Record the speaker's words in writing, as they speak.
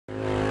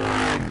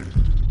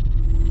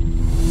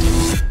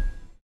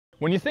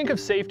When you think of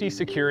safety,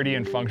 security,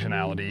 and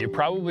functionality, you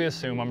probably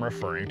assume I'm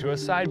referring to a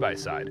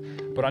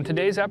side-by-side. But on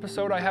today's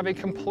episode, I have a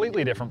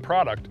completely different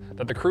product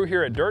that the crew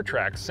here at Dirt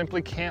Track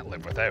simply can't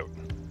live without.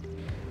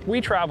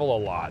 We travel a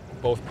lot,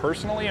 both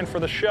personally and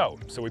for the show,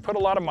 so we put a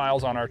lot of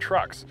miles on our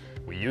trucks.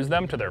 We use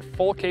them to their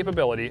full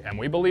capability, and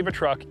we believe a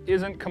truck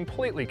isn't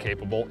completely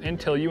capable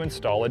until you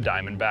install a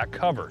Diamondback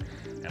cover.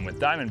 And with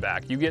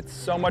Diamondback, you get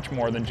so much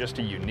more than just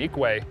a unique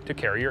way to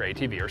carry your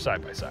ATV or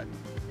side-by-side.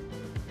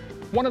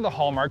 One of the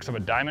hallmarks of a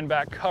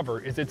Diamondback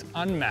cover is its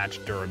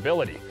unmatched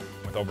durability.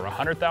 With over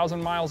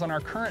 100,000 miles on our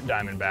current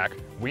Diamondback,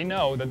 we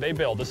know that they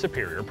build a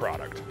superior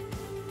product.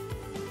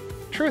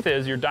 Truth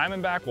is, your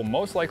Diamondback will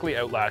most likely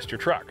outlast your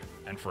truck.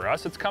 And for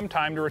us, it's come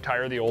time to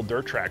retire the old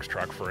Dirt Track's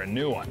truck for a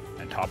new one.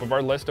 And top of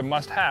our list of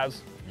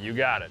must-haves, you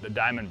got it, the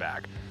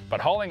Diamondback.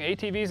 But hauling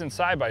ATVs and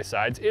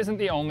side-by-sides isn't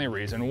the only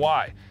reason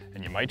why.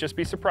 And you might just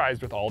be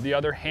surprised with all the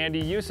other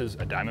handy uses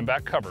a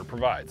Diamondback cover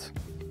provides.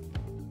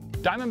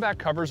 Diamondback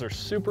covers are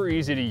super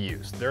easy to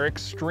use. They're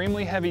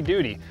extremely heavy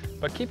duty,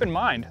 but keep in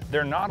mind,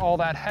 they're not all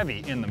that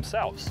heavy in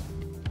themselves.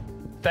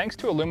 Thanks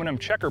to aluminum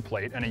checker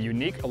plate and a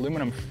unique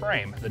aluminum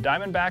frame, the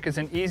Diamondback is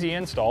an easy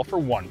install for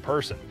one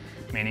person,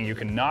 meaning you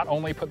can not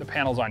only put the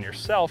panels on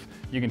yourself,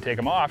 you can take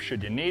them off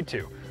should you need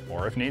to,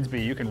 or if needs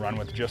be, you can run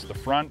with just the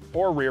front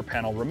or rear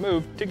panel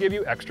removed to give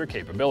you extra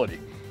capability.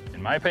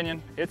 In my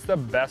opinion, it's the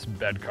best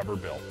bed cover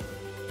built.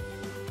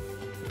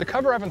 The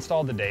cover I've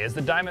installed today is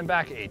the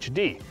Diamondback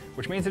HD,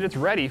 which means that it's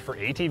ready for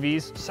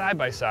ATVs,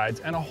 side-by-sides,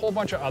 and a whole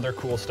bunch of other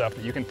cool stuff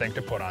that you can think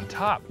to put on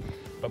top.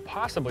 But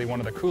possibly one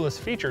of the coolest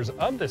features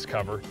of this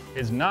cover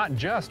is not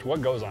just what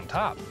goes on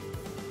top.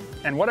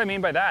 And what I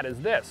mean by that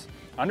is this.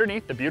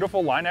 Underneath the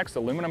beautiful Line-X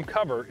aluminum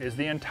cover is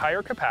the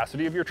entire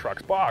capacity of your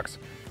truck's box.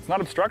 It's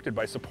not obstructed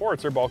by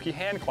supports or bulky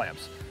hand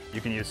clamps.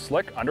 You can use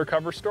slick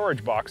undercover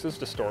storage boxes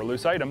to store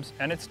loose items,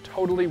 and it's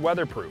totally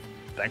weatherproof,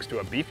 thanks to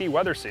a beefy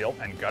weather seal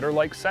and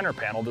gutter-like center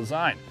panel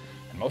design.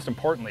 And most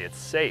importantly, it's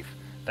safe,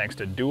 thanks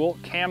to dual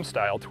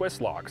cam-style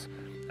twist locks.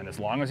 And as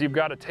long as you've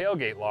got a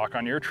tailgate lock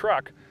on your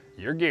truck,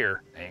 your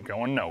gear ain't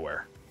going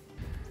nowhere.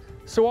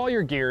 So all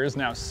your gear is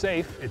now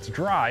safe, it's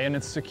dry, and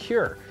it's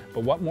secure.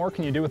 But what more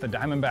can you do with a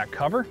Diamondback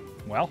cover?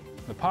 Well,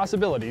 the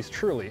possibilities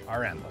truly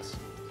are endless.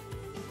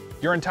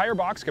 Your entire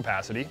box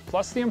capacity,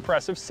 plus the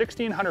impressive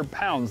 1,600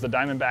 pounds the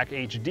Diamondback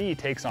HD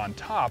takes on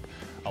top,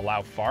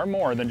 allow far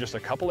more than just a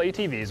couple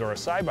ATVs or a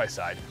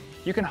side-by-side.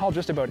 You can haul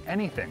just about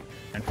anything,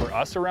 and for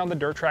us around the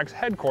Dirt Track's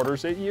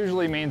headquarters, it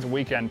usually means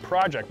weekend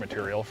project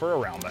material for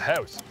around the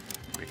house.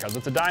 Because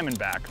it's a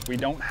Diamondback, we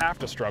don't have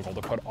to struggle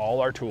to put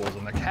all our tools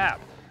in the cab.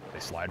 They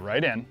slide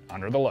right in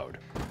under the load.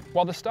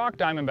 While the stock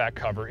Diamondback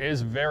cover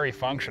is very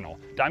functional,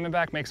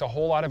 Diamondback makes a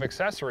whole lot of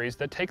accessories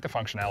that take the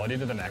functionality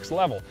to the next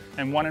level,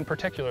 and one in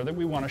particular that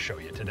we want to show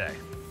you today.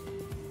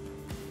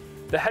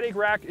 The headache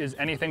rack is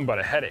anything but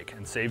a headache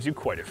and saves you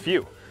quite a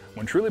few.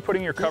 When truly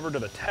putting your cover to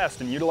the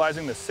test and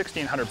utilizing the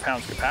 1,600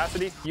 pounds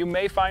capacity, you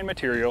may find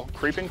material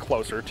creeping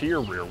closer to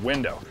your rear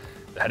window.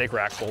 The headache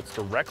rack bolts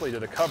directly to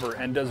the cover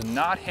and does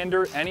not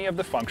hinder any of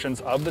the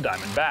functions of the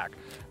Diamondback,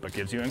 but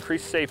gives you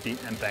increased safety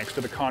and thanks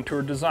to the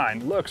contoured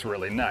design, looks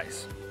really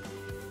nice.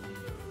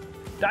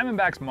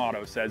 Diamondback's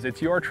motto says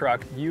it's your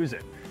truck, use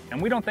it.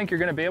 And we don't think you're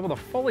going to be able to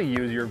fully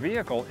use your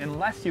vehicle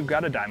unless you've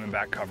got a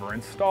Diamondback cover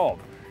installed.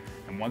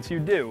 And once you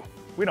do,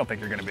 we don't think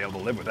you're going to be able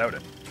to live without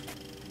it.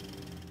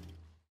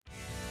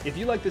 If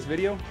you like this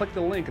video, click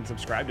the link and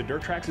subscribe to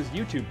Dirt Track's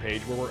YouTube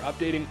page where we're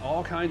updating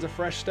all kinds of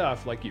fresh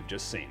stuff like you've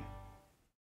just seen.